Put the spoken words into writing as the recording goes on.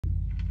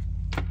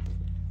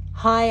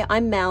Hi,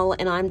 I'm Mel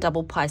and I'm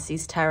Double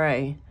Pisces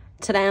Tarot.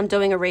 Today I'm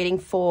doing a reading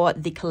for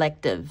the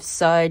collective.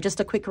 So just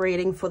a quick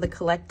reading for the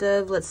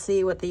collective. Let's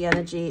see what the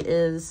energy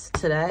is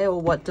today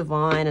or what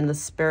divine and the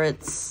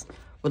spirits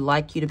would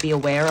like you to be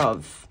aware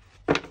of.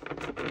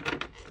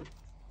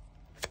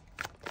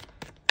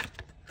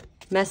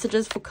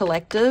 Messages for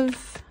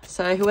collective.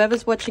 So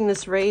whoever's watching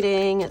this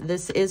reading,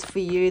 this is for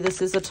you.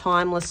 This is a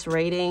timeless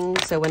reading.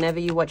 So whenever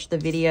you watch the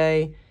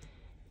video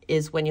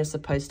is when you're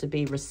supposed to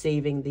be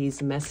receiving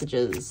these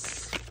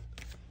messages.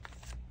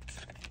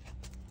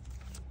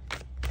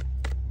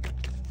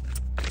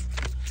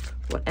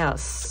 What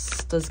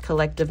else does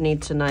collective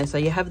need to know? So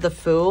you have the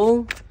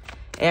Fool,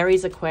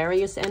 Aries,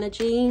 Aquarius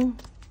energy,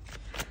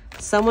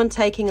 someone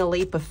taking a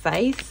leap of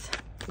faith.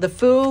 The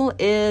Fool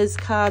is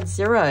card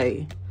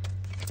 0.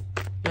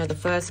 The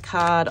first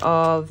card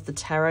of the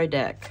tarot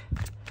deck,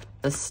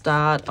 the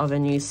start of a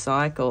new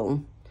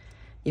cycle.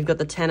 You've got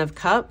the 10 of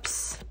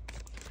Cups.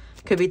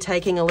 Could be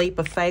taking a leap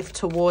of faith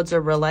towards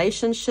a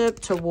relationship,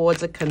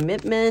 towards a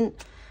commitment,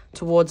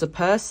 towards a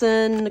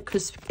person.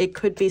 It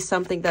could be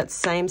something that's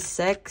same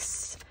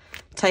sex.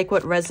 Take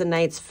what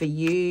resonates for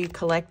you,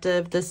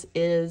 collective. This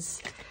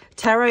is,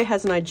 tarot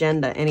has no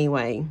gender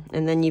anyway.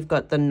 And then you've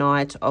got the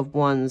Knight of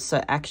Wands.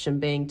 So action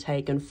being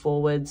taken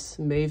forwards,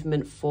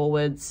 movement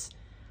forwards.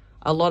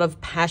 A lot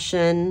of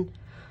passion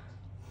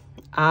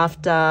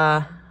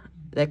after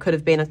there could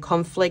have been a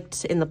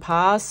conflict in the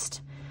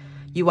past.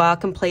 You are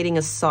completing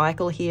a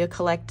cycle here,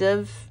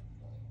 collective.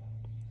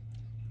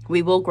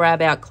 We will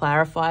grab out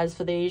clarifiers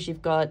for these.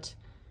 You've got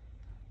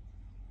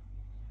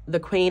the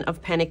Queen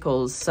of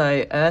Pentacles,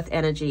 so Earth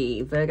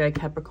energy, Virgo,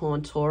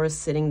 Capricorn, Taurus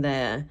sitting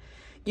there.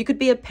 You could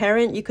be a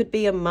parent, you could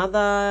be a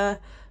mother,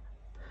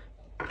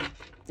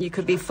 you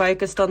could be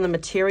focused on the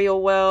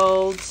material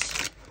world.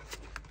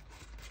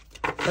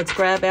 Let's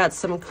grab out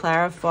some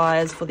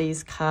clarifiers for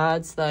these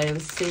cards, though,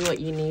 and see what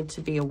you need to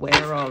be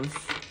aware of.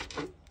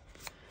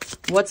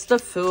 What's the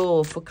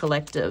Fool for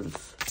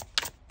collective?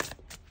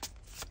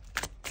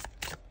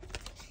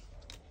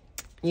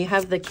 You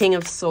have the King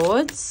of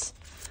Swords.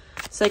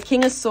 So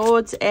King of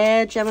Swords,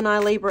 Air, Gemini,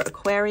 Libra,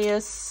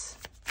 Aquarius.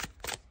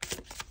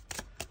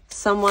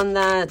 Someone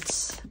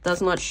that does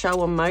not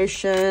show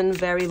emotion,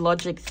 very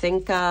logic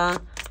thinker,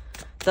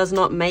 does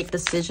not make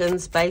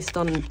decisions based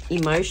on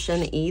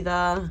emotion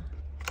either.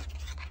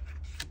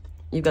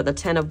 You've got the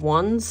 10 of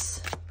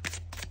Wands.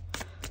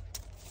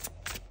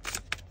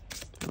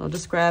 I'll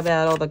just grab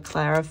out all the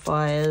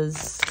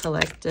clarifiers,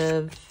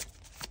 collective.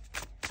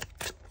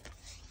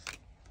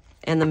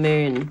 And the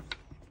Moon.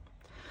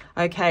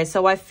 Okay,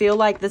 so I feel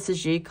like this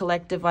is you,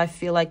 collective. I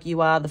feel like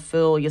you are the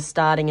Fool. You're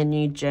starting a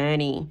new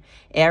journey.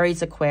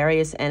 Aries,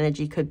 Aquarius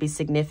energy could be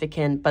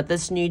significant, but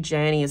this new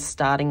journey is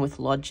starting with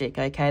logic,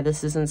 okay?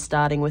 This isn't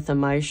starting with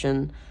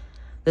emotion.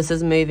 This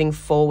is moving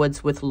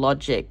forwards with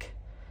logic.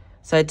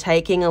 So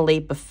taking a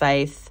leap of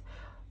faith,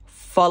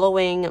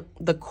 following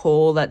the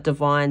call that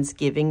Divine's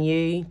giving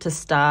you to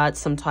start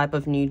some type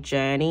of new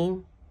journey.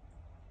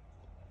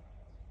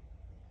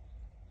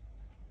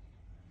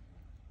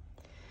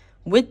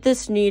 With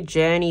this new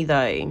journey,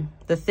 though,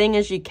 the thing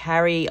is you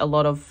carry a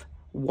lot of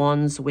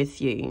wands with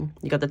you.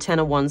 You got the 10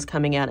 of Wands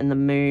coming out in the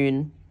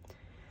Moon.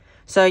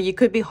 So you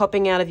could be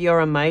hopping out of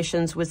your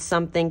emotions with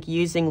something,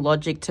 using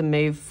logic to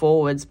move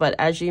forwards. But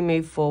as you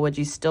move forward,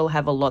 you still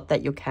have a lot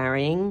that you're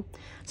carrying.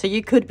 So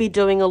you could be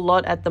doing a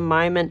lot at the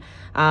moment,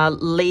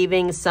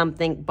 leaving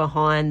something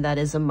behind that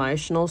is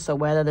emotional. So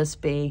whether this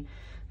be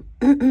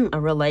a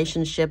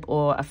relationship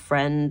or a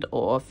friend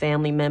or a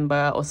family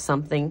member or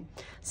something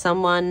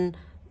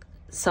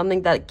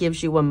that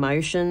gives you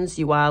emotions,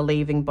 you are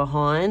leaving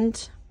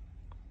behind,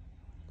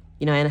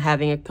 and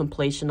having a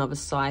completion of a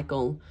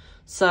cycle.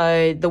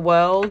 So the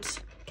World,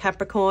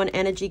 Capricorn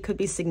energy could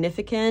be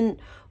significant.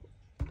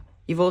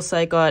 You've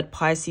also got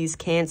Pisces,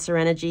 Cancer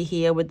energy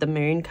here with the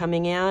Moon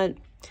coming out.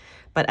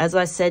 But as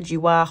I said,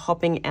 you are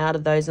hopping out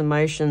of those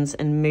emotions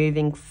and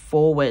moving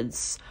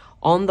forwards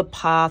on the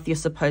path you're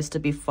supposed to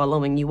be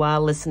following. You are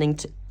listening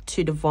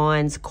to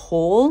Divine's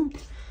call.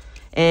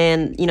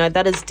 And,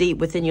 that is deep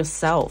within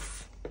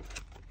yourself.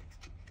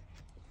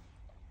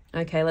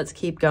 Okay, let's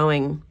keep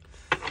going.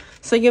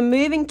 So you're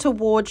moving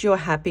towards your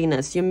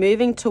happiness. You're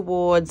moving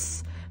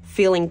towards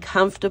feeling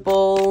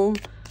comfortable,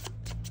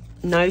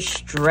 no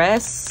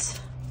stress,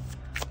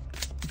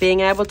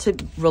 being able to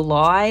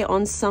rely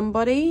on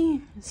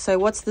somebody. So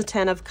what's the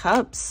 10 of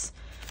Cups?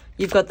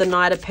 You've got the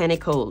Knight of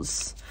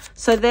Pentacles.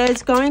 So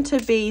there's going to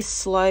be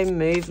slow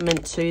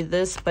movement to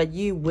this, but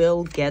you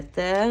will get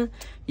there.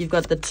 You've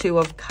got the 2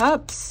 of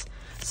Cups.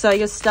 So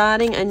you're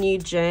starting a new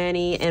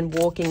journey and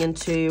walking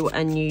into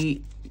a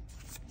new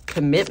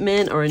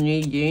commitment or a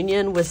new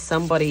union with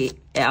somebody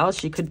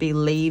else. You could be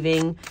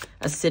leaving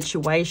a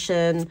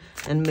situation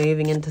and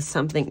moving into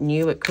something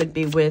new. It could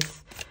be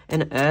with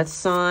an earth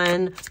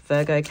sign,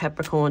 Virgo,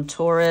 Capricorn,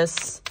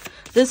 Taurus.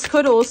 This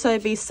could also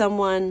be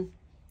someone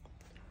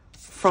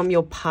from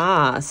your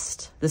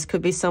past. This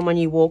could be someone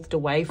you walked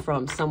away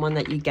from, someone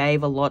that you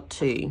gave a lot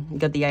to. You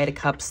got the 8 of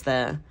Cups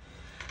there.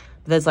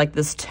 there's like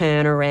this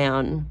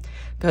turnaround,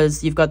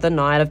 because you've got the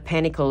Knight of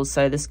Pentacles.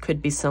 So this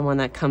could be someone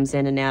that comes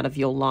in and out of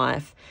your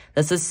life.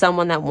 This is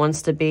someone that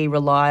wants to be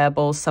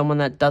reliable, someone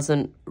that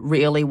doesn't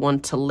really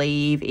want to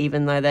leave,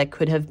 even though there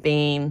could have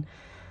been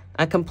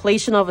a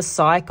completion of a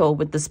cycle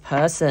with this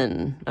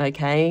person,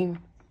 okay?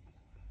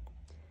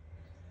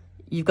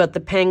 You've got the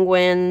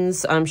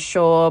Penguins. I'm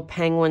sure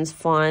penguins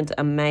find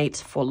a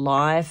mate for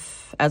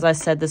life. As I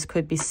said, this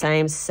could be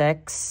same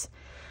sex.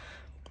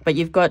 But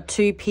you've got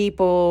two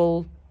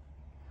people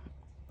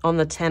on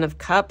the 10 of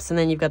Cups, and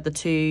then you've got the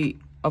 2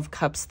 of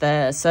Cups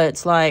there. So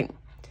it's like,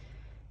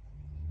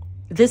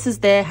 this is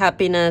their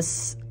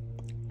happiness.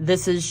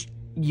 This is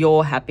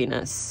your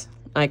happiness,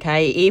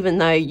 okay? Even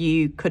though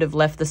you could have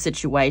left the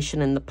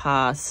situation in the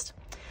past,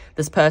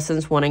 this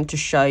person's wanting to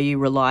show you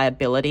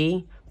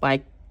reliability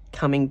by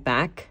coming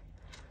back.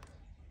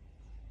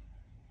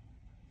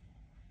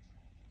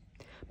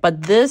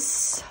 But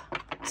this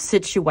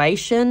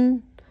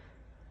situation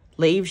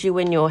leaves you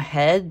in your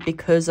head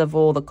because of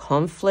all the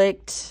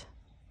conflict,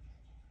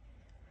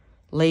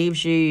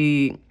 leaves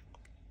you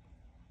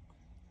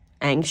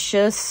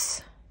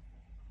anxious,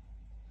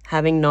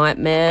 having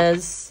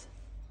nightmares.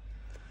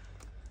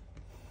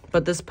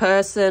 But this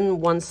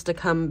person wants to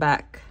come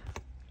back,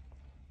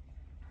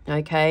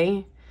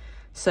 okay?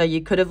 So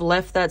you could have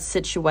left that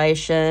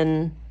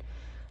situation,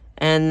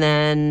 and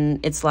then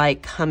it's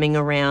like coming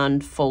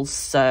around full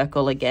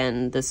circle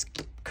again. This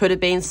could have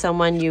been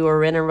someone you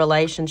were in a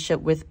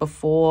relationship with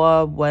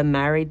before, were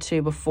married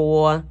to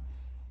before.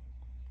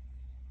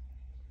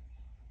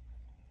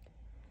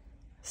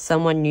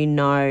 Someone you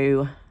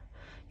know,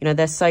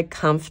 they're so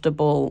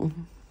comfortable.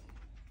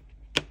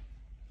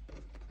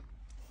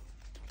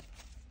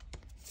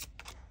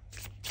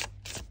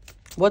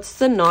 What's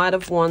the Knight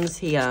of Wands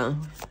here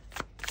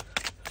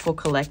for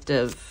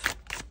collective?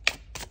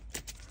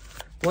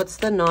 What's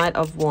the Knight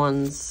of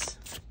Wands?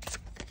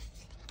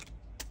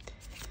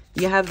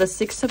 You have the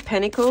 6 of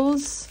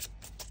Pentacles.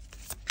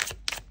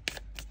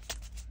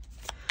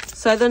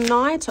 So the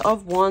Knight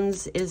of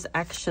Wands is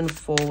action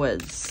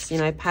forwards,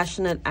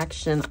 passionate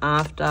action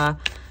after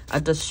a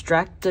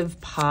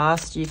destructive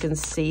past. You can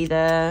see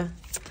there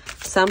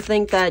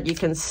something that you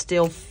can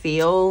still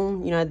feel,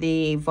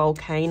 the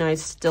volcano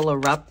still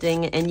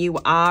erupting, and you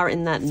are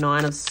in that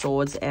 9 of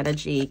Swords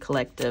energy,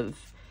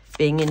 collective,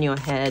 being in your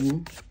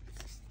head.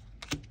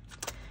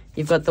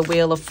 You've got the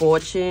Wheel of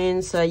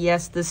Fortune. So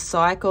yes, this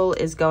cycle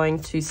is going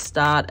to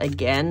start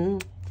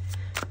again.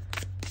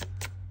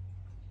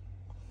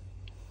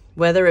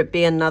 Whether it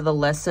be another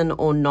lesson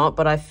or not,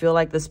 but I feel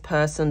like this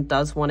person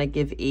does want to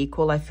give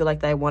equal. I feel like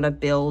they want to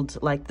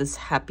build like this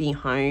happy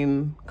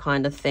home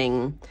kind of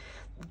thing.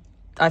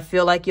 I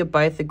feel like you're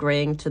both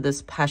agreeing to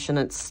this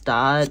passionate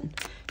start.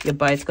 You're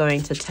both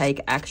going to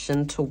take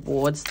action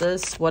towards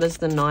this. What is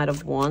the Knight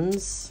of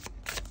Wands?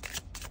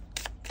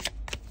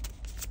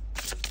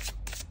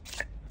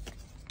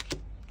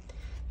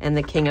 And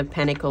the King of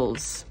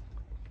Pentacles.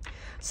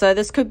 So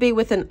this could be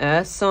with an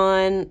earth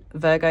sign,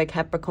 Virgo,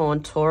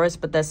 Capricorn, Taurus,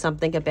 but there's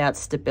something about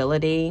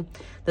stability.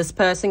 This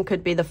person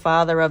could be the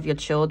father of your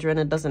children.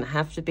 It doesn't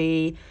have to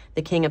be.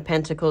 The King of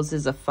Pentacles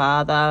is a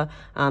father.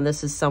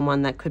 This is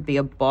someone that could be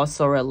a boss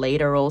or a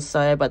leader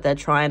also, but they're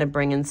trying to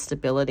bring in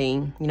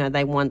stability.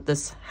 They want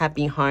this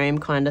happy home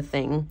kind of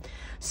thing.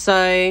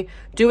 So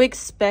do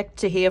expect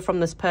to hear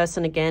from this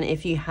person again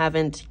if you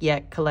haven't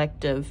yet,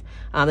 collective.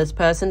 This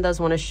person does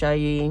want to show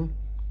you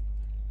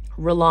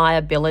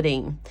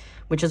reliability,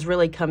 which is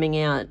really coming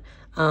out.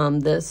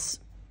 This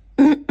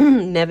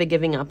never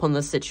giving up on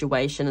the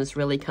situation is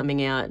really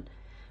coming out.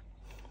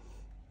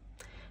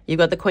 You've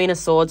got the Queen of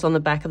Swords on the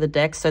back of the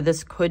deck, so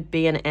this could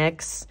be an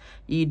ex.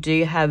 You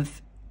do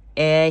have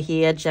air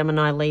here,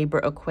 Gemini,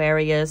 Libra,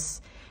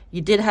 Aquarius.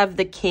 You did have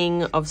the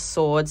King of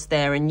Swords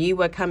there, and you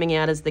were coming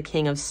out as the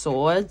King of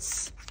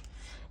Swords.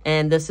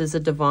 And this is a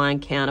divine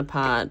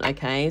counterpart,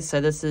 okay? So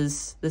this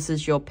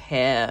is your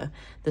pair.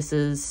 This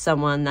is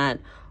someone that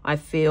I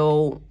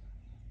feel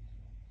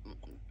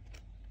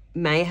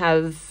may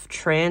have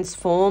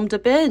transformed a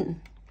bit.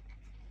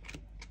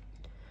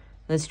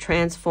 There's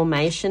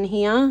transformation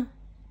here.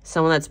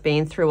 Someone that's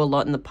been through a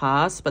lot in the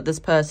past, but this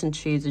person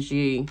chooses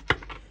you.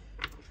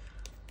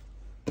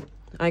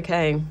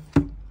 Okay.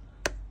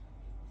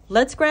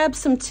 Let's grab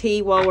some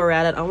tea while we're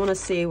at it. I want to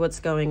see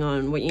what's going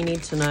on, what you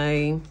need to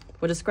know.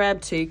 We'll just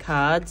grab 2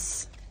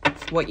 cards.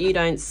 What you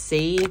don't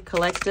see,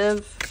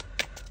 collective.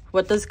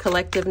 What does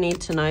collective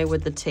need to know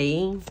with the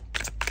tea?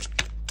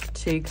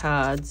 2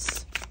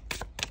 cards.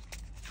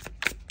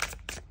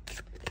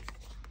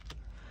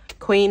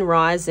 Queen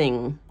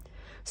rising.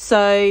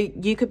 So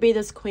you could be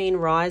this Queen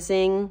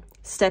rising,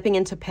 stepping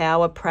into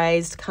power,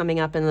 praised, coming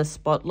up in the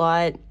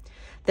spotlight.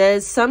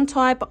 There's some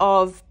type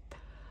of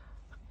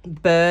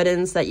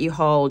burdens that you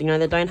hold.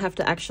 They don't have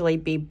to actually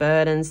be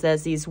burdens.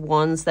 There's these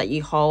wands that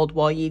you hold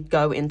while you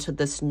go into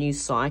this new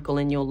cycle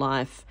in your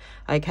life.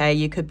 Okay,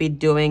 you could be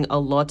doing a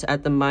lot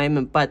at the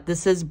moment, but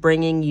this is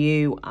bringing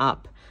you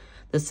up.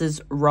 This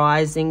is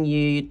rising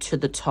you to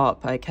the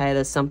top. Okay,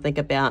 there's something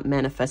about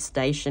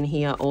manifestation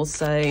here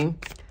also.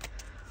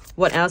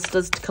 What else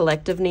does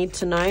collective need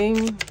to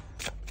know?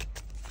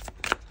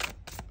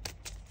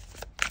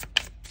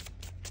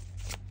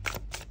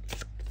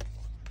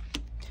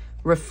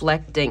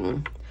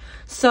 Reflecting.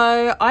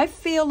 So I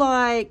feel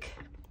like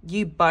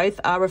you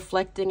both are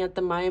reflecting at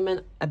the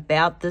moment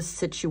about this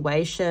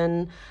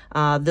situation.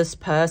 This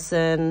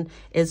person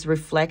is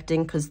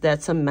reflecting because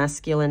that's a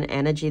masculine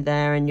energy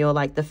there and you're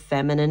like the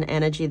feminine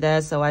energy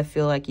there. So I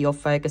feel like you're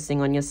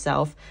focusing on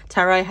yourself.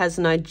 Tarot has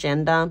no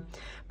gender,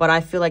 but I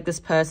feel like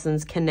this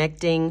person's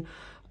connecting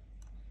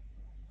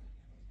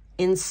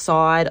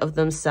inside of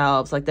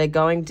themselves. Like they're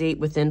going deep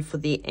within for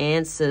the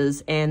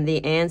answers, and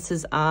the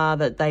answers are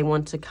that they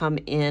want to come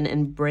in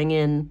and bring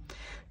in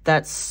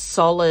that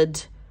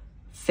solid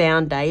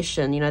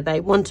foundation. You know, they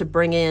want to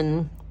bring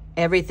in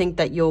everything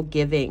that you're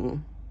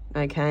giving.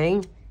 Okay,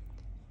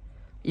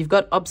 you've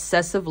got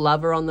obsessive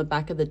lover on the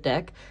back of the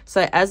deck.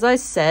 So as I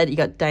said, you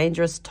got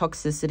dangerous,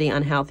 toxicity,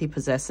 unhealthy,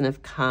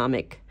 possessive,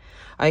 karmic.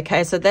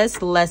 Okay, so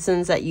there's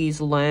lessons that you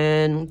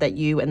learn, that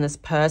you and this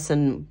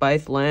person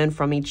both learn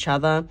from each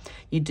other.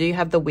 You do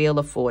have the Wheel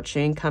of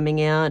Fortune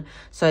coming out.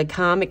 So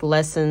karmic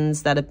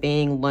lessons that are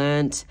being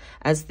learnt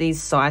as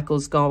these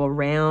cycles go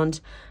around.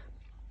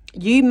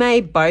 You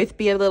may both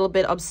be a little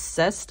bit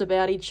obsessed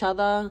about each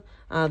other.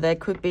 There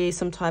could be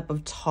some type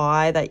of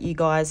tie that you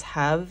guys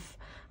have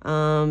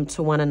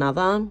to one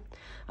another.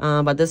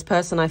 But this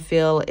person, I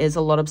feel, is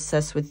a lot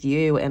obsessed with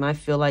you, and I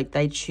feel like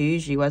they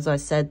choose you. As I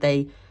said,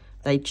 they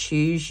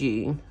choose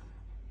you.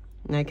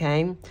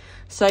 Okay,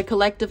 so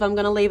collective, I'm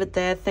going to leave it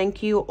there.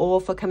 Thank you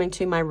all for coming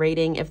to my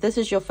reading. If this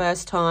is your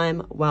first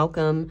time,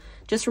 welcome.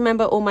 Just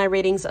remember, all my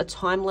readings are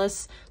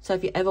timeless. So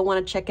if you ever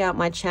want to check out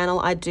my channel,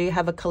 I do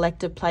have a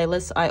collective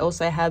playlist. I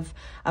also have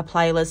a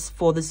playlist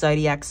for the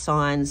zodiac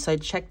signs, so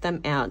check them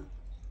out.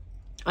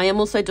 I am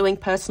also doing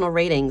personal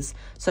readings.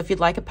 So if you'd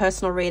like a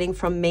personal reading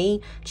from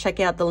me, check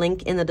out the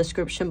link in the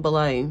description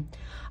below.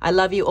 I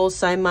love you all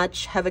so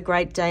much. Have a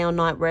great day or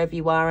night wherever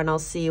you are, and I'll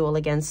see you all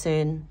again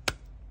soon.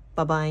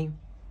 Bye-bye.